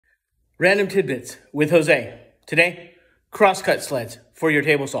Random tidbits with Jose. Today, crosscut sleds for your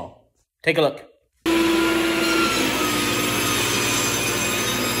table saw. Take a look.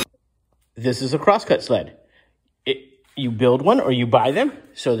 This is a crosscut sled. You build one or you buy them,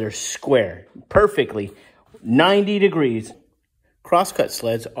 so they're square, perfectly 90 degrees. Crosscut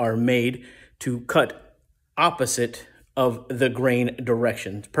sleds are made to cut opposite of the grain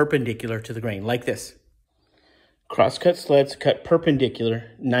direction, perpendicular to the grain, like this. Crosscut sleds cut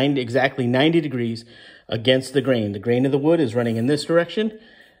perpendicular, exactly 90 degrees against the grain. The grain of the wood is running in this direction.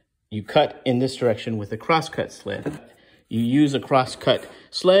 You cut in this direction with a crosscut sled. You use a crosscut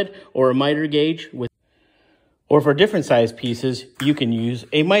sled or a miter gauge or for different size pieces, you can use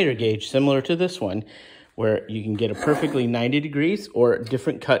a miter gauge similar to this one, where you can get a perfectly 90 degrees or a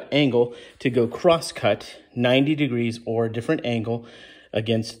different cut angle to go cross-cut 90 degrees or a different angle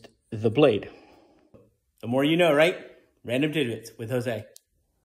against the blade. The more you know, right? Random tidbits with Jose.